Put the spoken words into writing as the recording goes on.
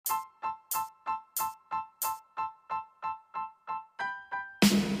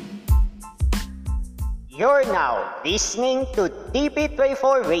You're now listening to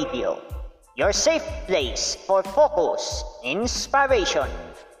DP24 Radio, your safe place for focus, inspiration,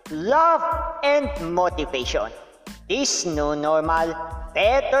 love, and motivation. This new normal,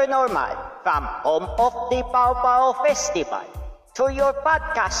 better normal, from home of the Pau Pau Festival to your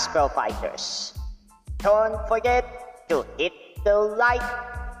podcast providers. Don't forget to hit the like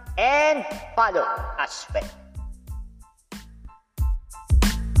and follow as well.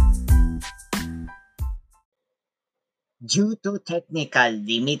 Due to technical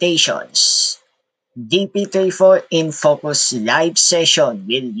limitations, DP34 in Focus live session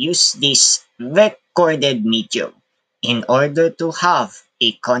will use this recorded medium in order to have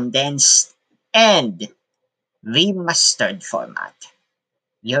a condensed and remastered format.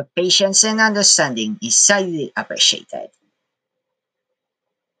 Your patience and understanding is highly appreciated.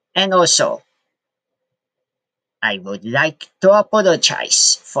 And also, I would like to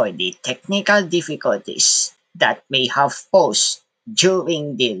apologize for the technical difficulties that may have posed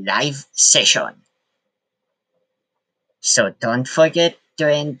during the live session. So don't forget to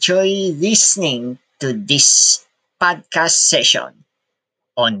enjoy listening to this podcast session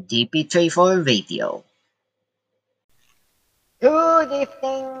on DP34 Radio. Good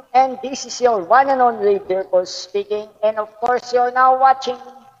evening, and this is your one and only Dirko speaking. And of course, you're now watching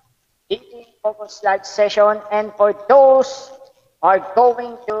DP Focus Live session. And for those who are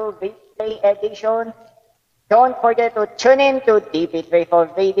going to replay edition, don't forget to tune in to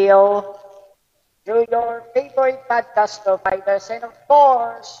DP34 Radio through your favorite podcast providers. And of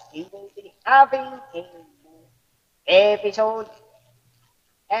course, we will be having a new episode.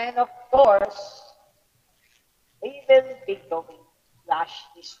 And of course, we will be going to flash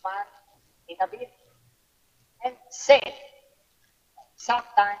this one in a bit and say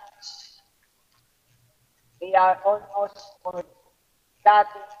sometimes we are almost forgetting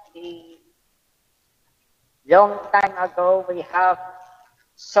the long time ago we have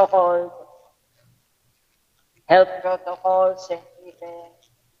so-called health protocols and even,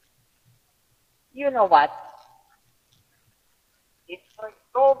 you know what, if we're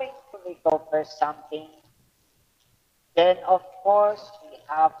going to recover something, then of course we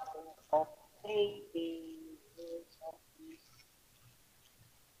have to obey the rules of these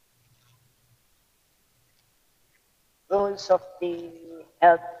rules of the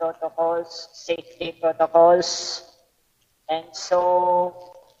health protocols, safety protocols, and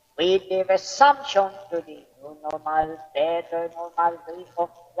so with the resumption to the new normal, better normal way of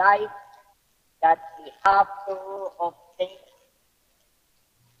life that we have to obtain,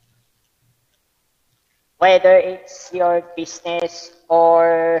 whether it's your business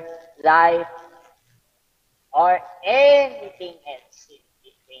or life or anything else in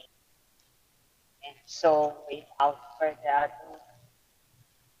between. And so without further ado,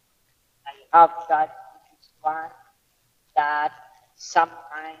 I have got this one that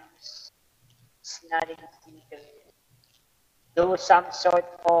sometimes it's not easy to do some sort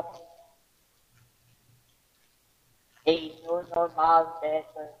of a new normal,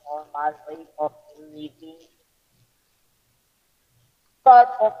 better normal way of living.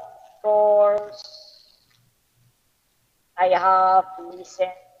 But of course, I have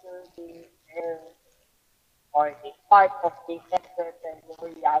listened to the or the part of the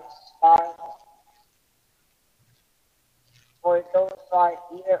entrepreneurial part for those who are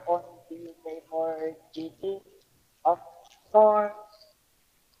here on the labor GD, of course,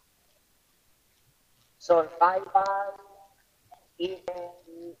 survival, even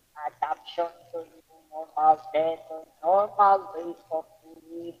the adaptation to the normal, better, normal way of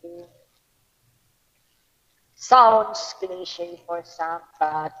living. Sounds cliche for some,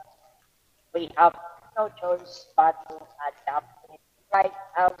 but we have no choice but to adapt it right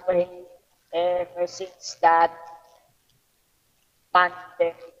away ever since that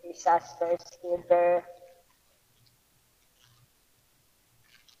pandemic disaster is still there.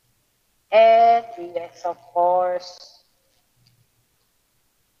 And yes, of course,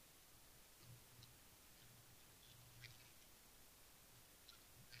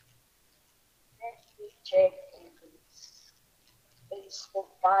 let me check this Facebook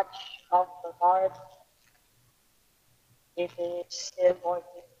patch counterpart if it's still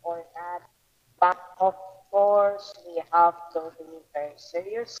working or not. But of course, we have to be very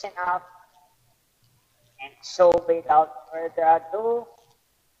serious enough. And so without further ado,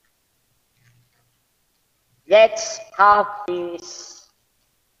 let's have this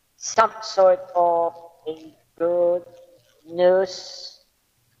some sort of a good news,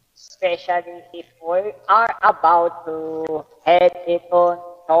 especially if we are about to head it on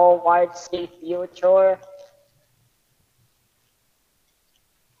towards the future.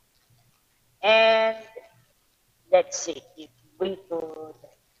 And let's see if we could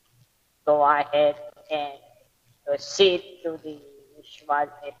go ahead and proceed to the usual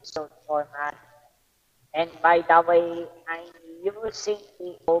episode format. And by the way, I'm using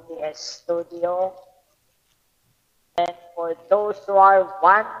the OBS Studio. And for those who are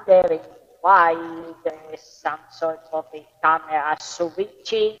wondering why there is some sort of a camera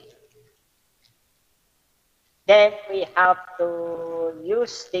switching, then we have to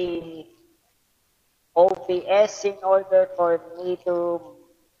use the OBS in order for me to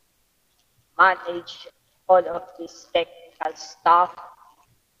manage all of this technical stuff.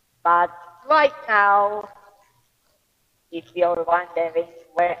 But right now, if you're wondering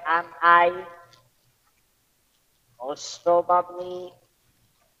where am I, most probably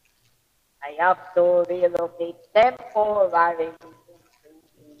I have to relocate temporarily into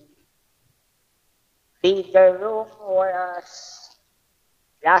the bigger room, whereas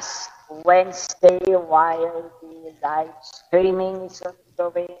last Wednesday while the live streaming is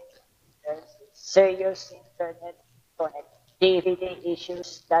ongoing, there's serious internet connectivity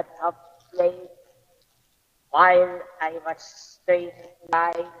issues that have played while I was streaming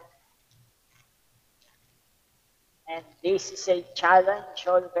live. And this is a challenge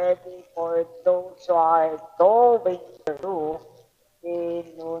already for those who are going through the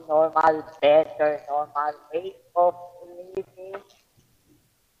new normal, better normal way of living.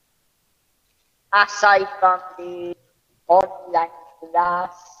 Aside from the online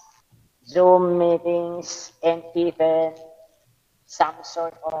class, Zoom meetings, and even some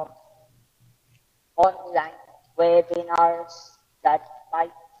sort of online webinars that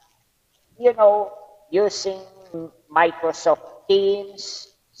might, using Microsoft Teams,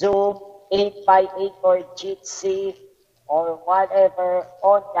 Zoom, 8x8 or Jitsi, or whatever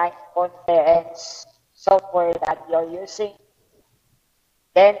online conference software that you're using.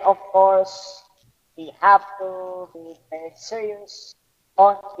 Then, of course, we have to be very serious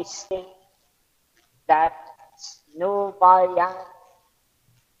on this thing that new variant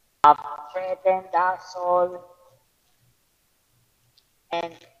have threatened us all,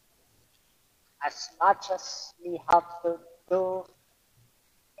 and as much as we have to do,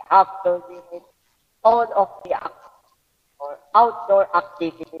 we have to limit all of the or outdoor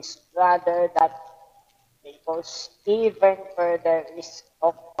activities rather that they pose even further risk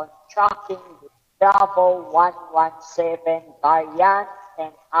of contracting the Bravo 117 variant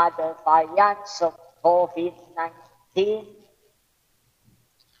and other variants of COVID-19.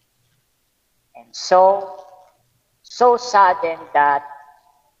 And so sudden that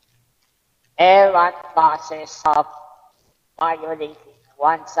errand buses have violated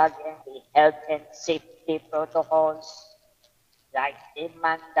once again the health and safety protocols like the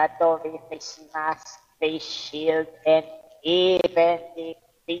mandatory face mask, face shield, and even the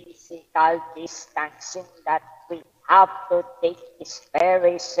physical distancing that we have to take this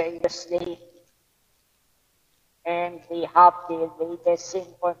very seriously. And we have the latest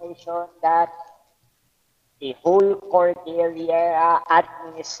information that the whole Cordillera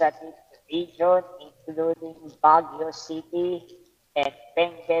Administrative Region, including Baguio City and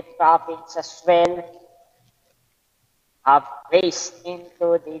Benguet Province as well, have placed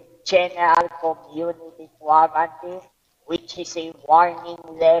into the general community quarantine, which is a warning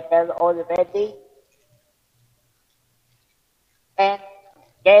level already. And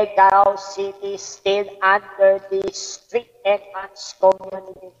Quezon City is still under the strict enhanced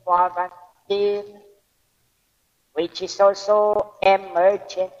community quarantine, which is also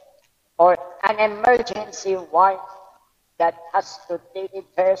emergent or an emergency warning that has to take it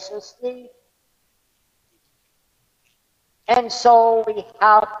very seriously. And so we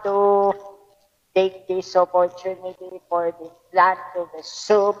have to take this opportunity for the plan to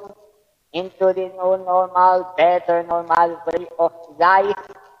resume into the new normal, better normal way of life.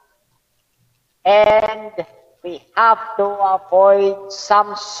 And we have to avoid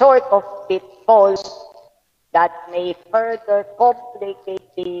some sort of pitfalls that may further complicate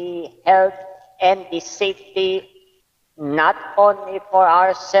the health and the safety, not only for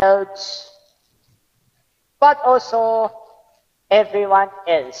ourselves, but also everyone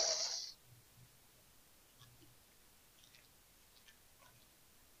else.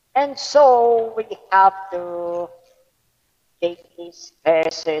 And so we have to take this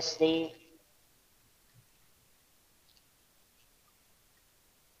very seriously.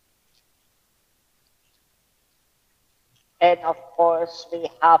 And of course, we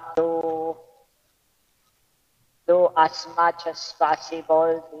have to do as much as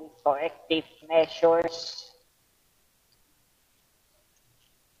possible the corrective measures.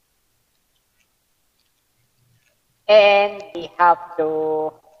 And we have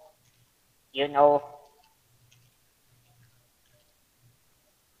to,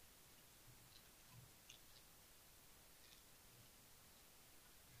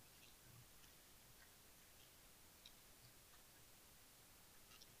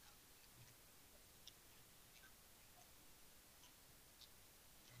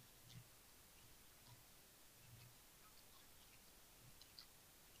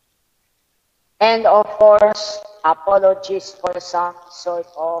 And of course, apologies for some sort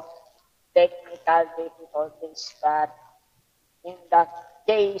of technical difficulties, but in the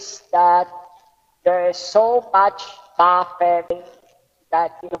case that there's so much buffering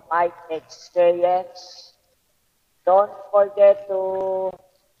that you might experience, don't forget to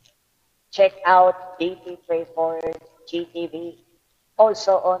check out DT Pray for GTV,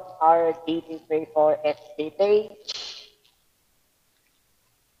 also on our DT Pray for FB page,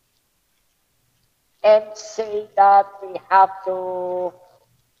 and say that we have to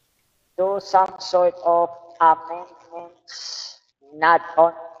do some sort of amendments, not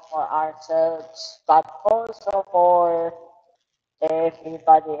only for ourselves, but also for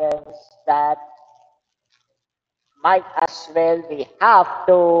everybody else that might as well we have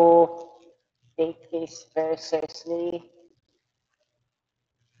to take this very seriously.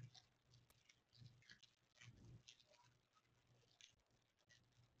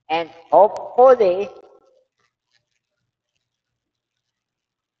 And hopefully,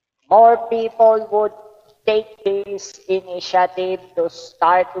 more people would take this initiative to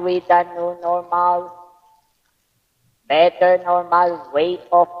start with a new normal, better normal way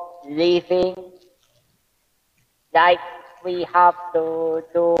of living. Like we have to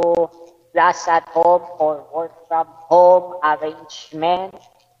do class at home or work from home arrangement.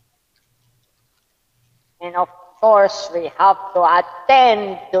 And of course, we have to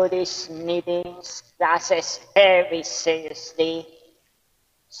attend to these meetings, classes very seriously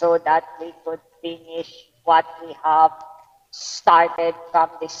so that we could finish what we have started from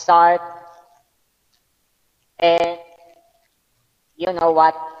the start. And you know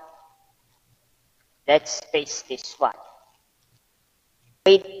what? Let's face this one.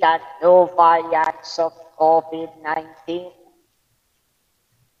 With the new variants of COVID-19,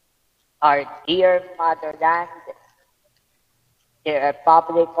 our dear motherland, the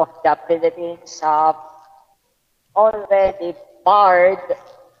Republic of the Philippines, have already barred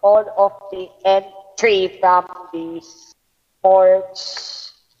all of the entry from these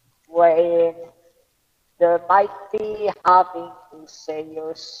ports wherein there might be having a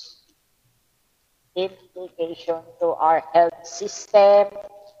serious implication to our health system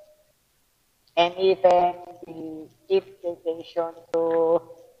and even the implication to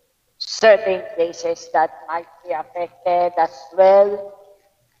certain places that might be affected as well.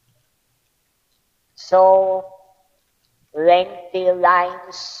 So lengthy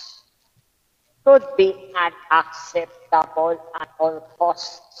lines could be unacceptable at all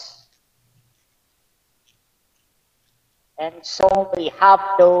costs. And so we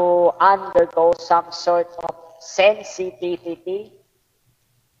have to undergo some sort of sensitivity,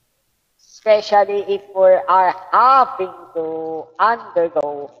 especially if we are having to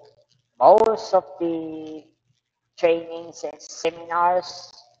undergo most of the trainings and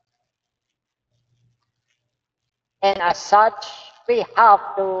seminars. And as such, we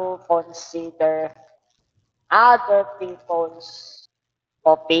have to consider other people's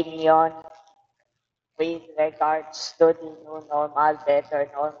opinion with regards to the new normal, better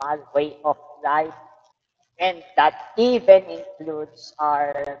normal way of life. And that even includes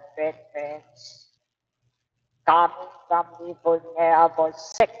our veterans coming from the vulnerable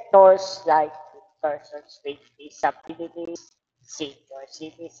sectors like persons with disabilities, senior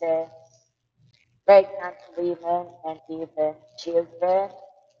citizens, pregnant women, and even children.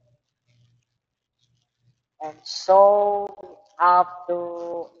 And so we have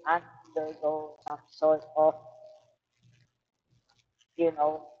to undergo some sort of, you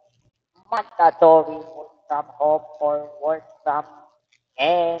know, mandatory work from home or work from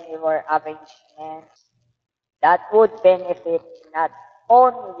anywhere arrangements that would benefit not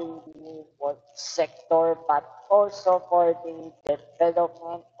only the work sector but also for the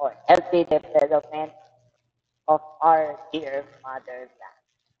development or healthy development of our dear motherland.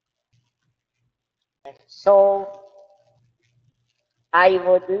 And so I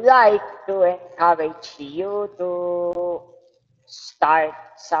would like to encourage you to start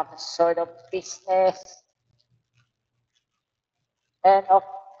some sort of business. And of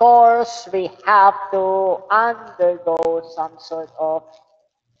course, we have to undergo some sort of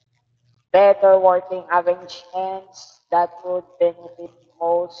better working arrangements that would benefit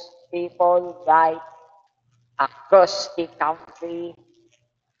most people right across the country.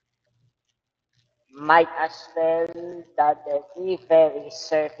 Might as well that the delivery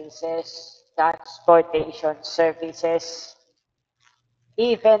services, transportation services,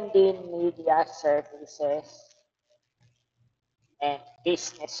 even the media services, and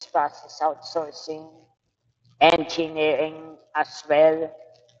business process outsourcing, engineering as well,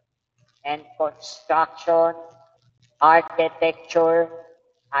 and construction, architecture,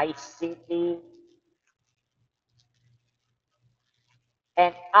 ICT,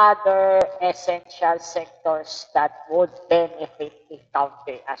 and other essential sectors that would benefit the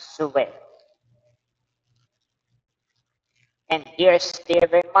country as well. And here's the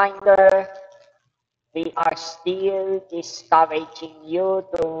reminder, we are still discouraging you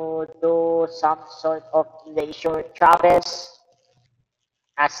to do some sort of leisure travels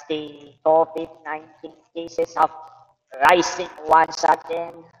as the COVID-19 cases are rising once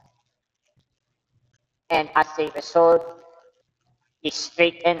again. And as a result, the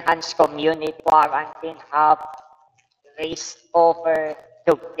strict enhanced community quarantine have raised over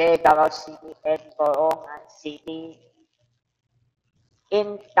to Quezon City and Borongan City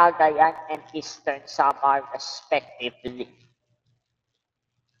in Cagayan and Eastern Samar respectively.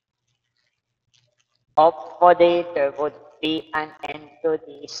 Hopefully, there would be an end to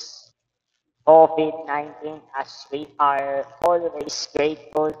this COVID-19 as we are always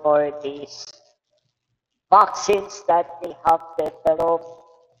grateful for these vaccines that they have developed.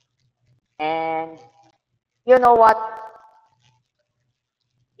 And you know what?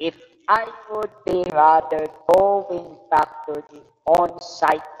 If I would be rather going back to the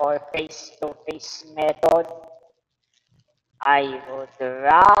on-site or face-to-face method, I would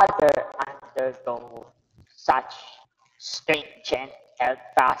rather undergo such stringent health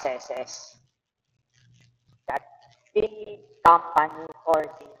processes that the company or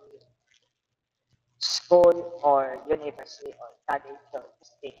the school or university or college or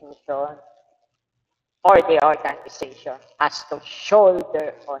institution or the organization has to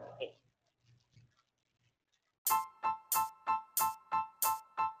shoulder on it.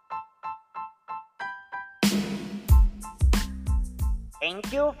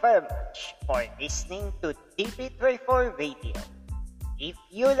 Thank you very much for listening to TP34 Radio. If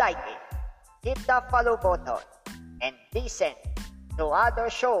you like it, hit the follow button and listen to other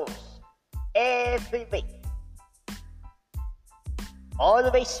shows every week.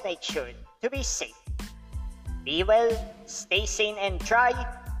 Always make sure to be safe. Be well, stay sane and try,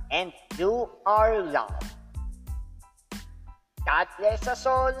 and do our love. God bless us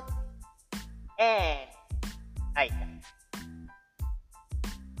all, and I